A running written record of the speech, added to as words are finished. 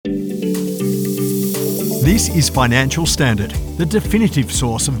This is Financial Standard, the definitive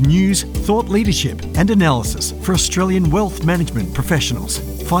source of news, thought leadership and analysis for Australian wealth management professionals.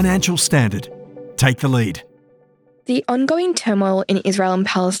 Financial Standard. Take the lead. The ongoing turmoil in Israel and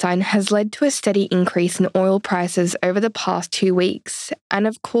Palestine has led to a steady increase in oil prices over the past 2 weeks. And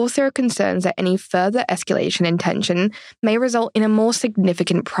of course, there are concerns that any further escalation in tension may result in a more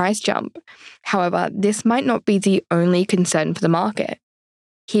significant price jump. However, this might not be the only concern for the market.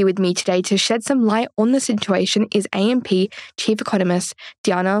 Here with me today to shed some light on the situation is AMP Chief Economist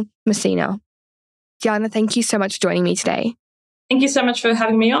Diana Mousina. Diana, thank you so much for joining me today. Thank you so much for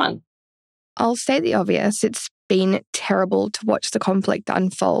having me on. I'll state the obvious. It's been terrible to watch the conflict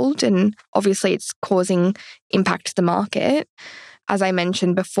unfold, and obviously it's causing impact to the market. As I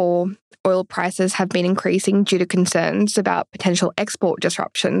mentioned before, oil prices have been increasing due to concerns about potential export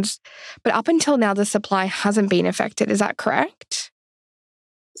disruptions. But up until now, the supply hasn't been affected. Is that correct?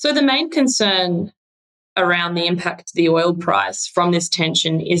 So the main concern around the impact of the oil price from this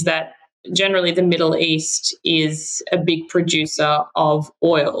tension is that generally the Middle East is a big producer of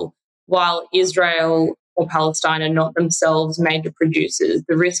oil, while Israel or Palestine are not themselves major producers.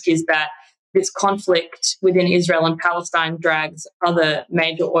 The risk is that this conflict within Israel and Palestine drags other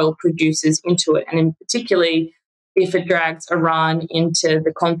major oil producers into it, and in particularly if it drags Iran into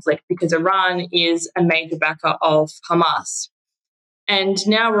the conflict, because Iran is a major backer of Hamas. And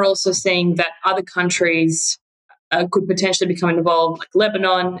now we're also seeing that other countries could potentially become involved, like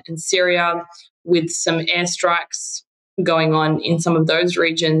Lebanon and Syria, with some airstrikes going on in some of those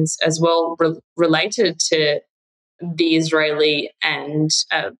regions as well, related to the Israeli and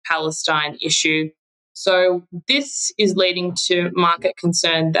Palestine issue. So this is leading to market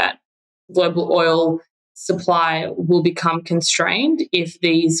concern that global oil supply will become constrained if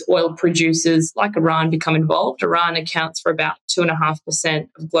these oil producers like Iran become involved. Iran accounts for about 2.5%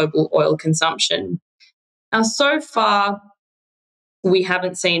 of global oil consumption. Now, so far, we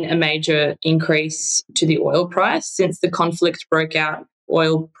haven't seen a major increase to the oil price since the conflict broke out.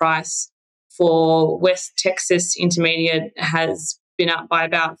 Oil price for West Texas Intermediate has been up by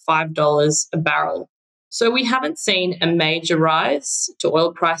about $5 a barrel. So we haven't seen a major rise to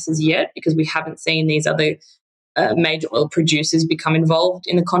oil prices yet because we haven't seen these other major oil producers become involved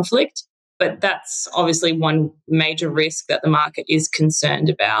in the conflict. But that's obviously one major risk that the market is concerned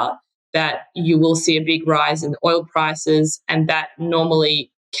about, that you will see a big rise in oil prices, and that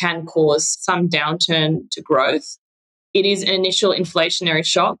normally can cause some downturn to growth. It is an initial inflationary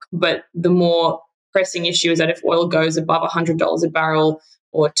shock, but the more pressing issue is that if oil goes above $100 a barrel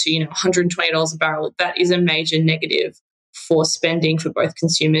or to $120 a barrel, that is a major negative for spending for both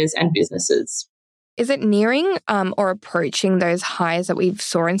consumers and businesses. Is it nearing or approaching those highs that we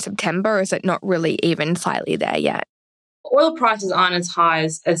saw in September, or is it not really even slightly there yet? Oil prices aren't as high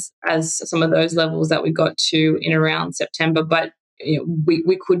as some of those levels that we got to in around September, but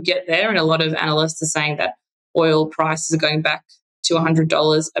we could get there, and a lot of analysts are saying that oil prices are going back to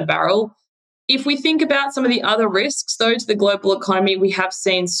 $100 a barrel. If we think about some of the other risks, though, to the global economy, we have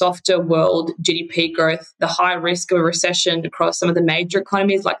seen softer world GDP growth, the high risk of a recession across some of the major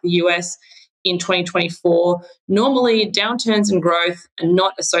economies like the US in 2024. Normally, downturns in growth are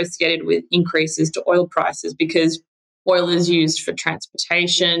not associated with increases to oil prices because oil is used for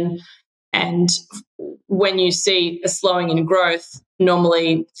transportation. And when you see a slowing in growth,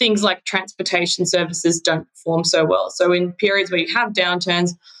 normally things like transportation services don't perform so well. So in periods where you have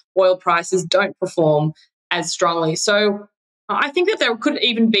downturns, oil prices don't perform as strongly. So I think that there could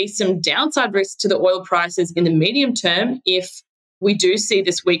even be some downside risks to the oil prices in the medium term if we do see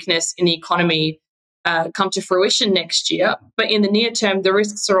this weakness in the economy come to fruition next year. But in the near term, the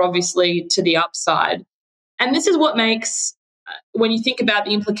risks are obviously to the upside. And this is what makes, when you think about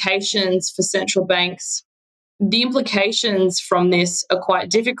the implications for central banks, the implications from this are quite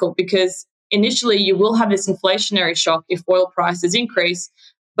difficult because initially you will have this inflationary shock if oil prices increase,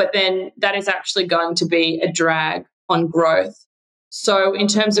 but then that is actually going to be a drag on growth. So in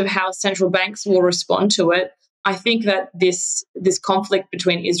terms of how central banks will respond to it, I think that this conflict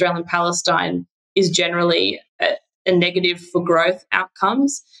between Israel and Palestine is generally a negative for growth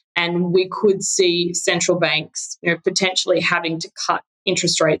outcomes, and we could see central banks potentially having to cut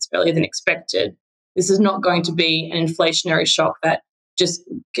interest rates earlier than expected. This is not going to be an inflationary shock that just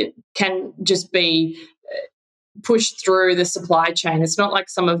can just be pushed through the supply chain. It's not like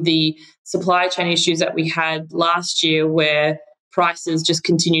some of the supply chain issues that we had last year where prices just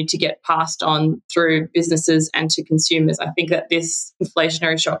continued to get passed on through businesses and to consumers. I think that this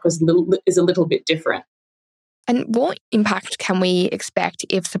inflationary shock is a little bit different. And what impact can we expect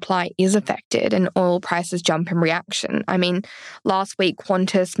if supply is affected and oil prices jump in reaction? I mean, last week,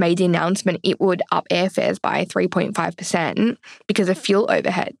 Qantas made the announcement it would up airfares by 3.5% because of fuel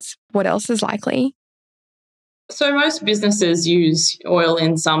overheads. What else is likely? So most businesses use oil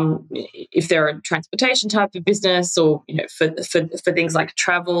in some, if they're a transportation type of business, or for things like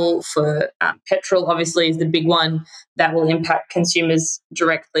travel, for petrol, obviously is the big one that will impact consumers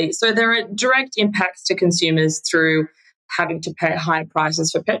directly. So there are direct impacts to consumers through having to pay higher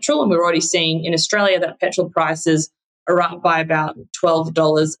prices for petrol, and we're already seeing in Australia that petrol prices are up by about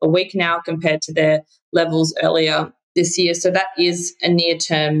 $12 a week now compared to their levels earlier this year. So that is a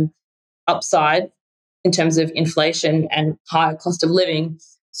near-term upside in terms of inflation and higher cost of living.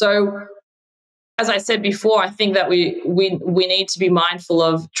 So, as I said before, I think that we need to be mindful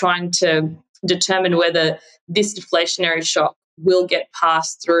of trying to determine whether this deflationary shock will get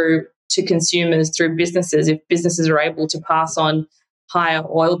passed through to consumers through businesses, if businesses are able to pass on higher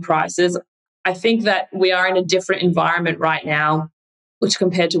oil prices. I think that we are in a different environment right now, which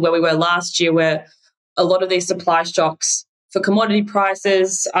compared to where we were last year, where a lot of these supply shocks for commodity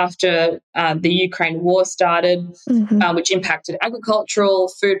prices after the Ukraine war started, which impacted agricultural,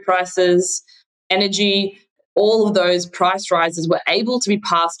 food prices, energy. All of those price rises were able to be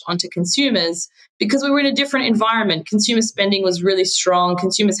passed on to consumers because we were in a different environment. Consumer spending was really strong.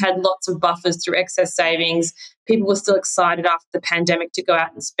 Consumers had lots of buffers through excess savings. People were still excited after the pandemic to go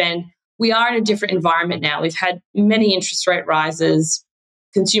out and spend. We are in a different environment now. We've had many interest rate rises.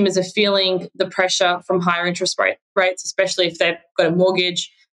 Consumers are feeling the pressure from higher interest rates, especially if they've got a mortgage.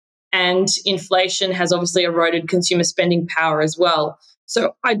 And inflation has obviously eroded consumer spending power as well.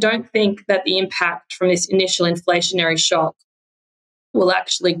 So I don't think that the impact from this initial inflationary shock will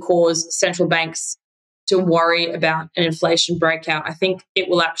actually cause central banks to worry about an inflation breakout. I think it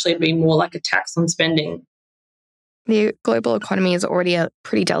will actually be more like a tax on spending. The global economy is already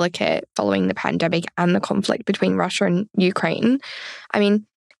pretty delicate following the pandemic and the conflict between Russia and Ukraine. I mean,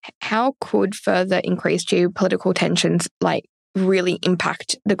 how could further increased geopolitical tensions really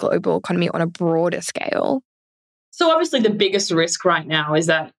impact the global economy on a broader scale? So obviously the biggest risk right now is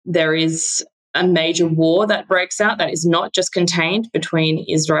that there is a major war that breaks out that is not just contained between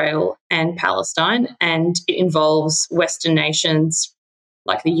Israel and Palestine, and it involves Western nations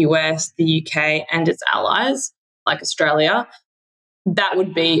like the US, the UK, and its allies like Australia. That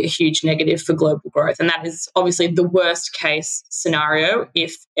would be a huge negative for global growth. And that is obviously the worst case scenario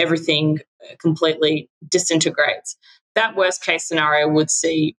if everything completely disintegrates. That worst case scenario would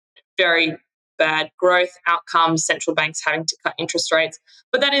see very bad growth outcomes, central banks having to cut interest rates.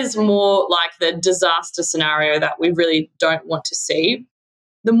 But that is more like the disaster scenario that we really don't want to see.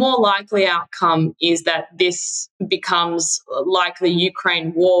 The more likely outcome is that this becomes like the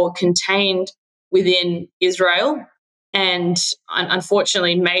Ukraine war, contained within Israel, and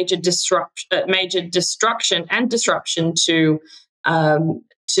unfortunately major destruction and disruption to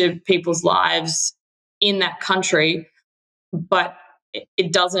people's lives in that country, but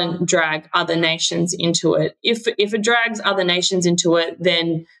it doesn't drag other nations into it. If it drags other nations into it,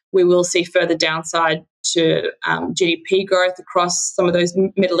 then we will see further downside to GDP growth across some of those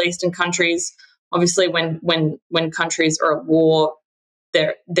Middle Eastern countries. Obviously, when countries are at war,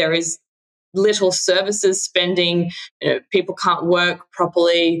 there is little services spending. People can't work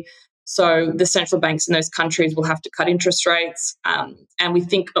properly. So the central banks in those countries will have to cut interest rates. And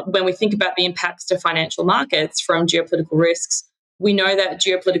when we think about the impacts to financial markets from geopolitical risks, we know that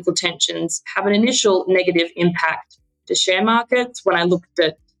geopolitical tensions have an initial negative impact to share markets. When I looked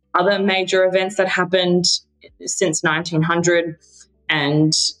at other major events that happened since 1900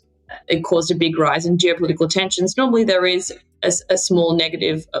 and it caused a big rise in geopolitical tensions, normally there is a small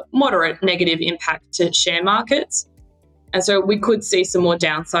negative, moderate negative impact to share markets. And so we could see some more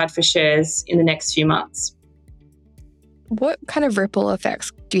downside for shares in the next few months. What kind of ripple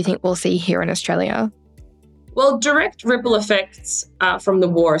effects do you think we'll see here in Australia? Well, direct ripple effects from the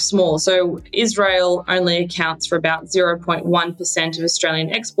war are small. So Israel only accounts for about 0.1% of Australian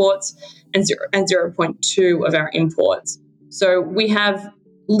exports and 0.2% of our imports. So we have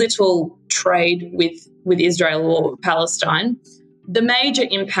little trade with Israel or Palestine. The major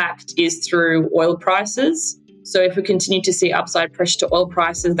impact is through oil prices. So if we continue to see upside pressure to oil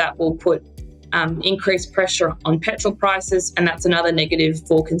prices, that will put increased pressure on petrol prices, and that's another negative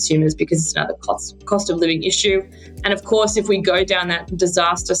for consumers because it's another cost of living issue. And of course, if we go down that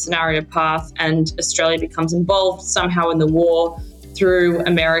disaster scenario path and Australia becomes involved somehow in the war through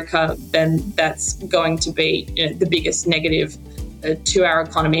America, then that's going to be the biggest negative to our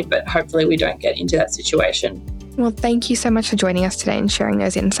economy, but hopefully we don't get into that situation. Well, thank you so much for joining us today and sharing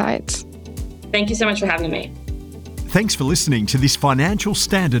those insights. Thank you so much for having me. Thanks for listening to this Financial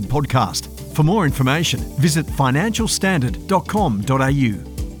Standard podcast. For more information, visit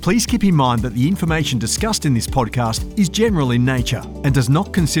financialstandard.com.au. Please keep in mind that the information discussed in this podcast is general in nature and does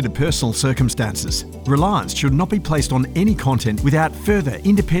not consider personal circumstances. Reliance should not be placed on any content without further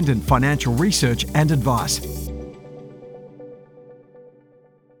independent financial research and advice.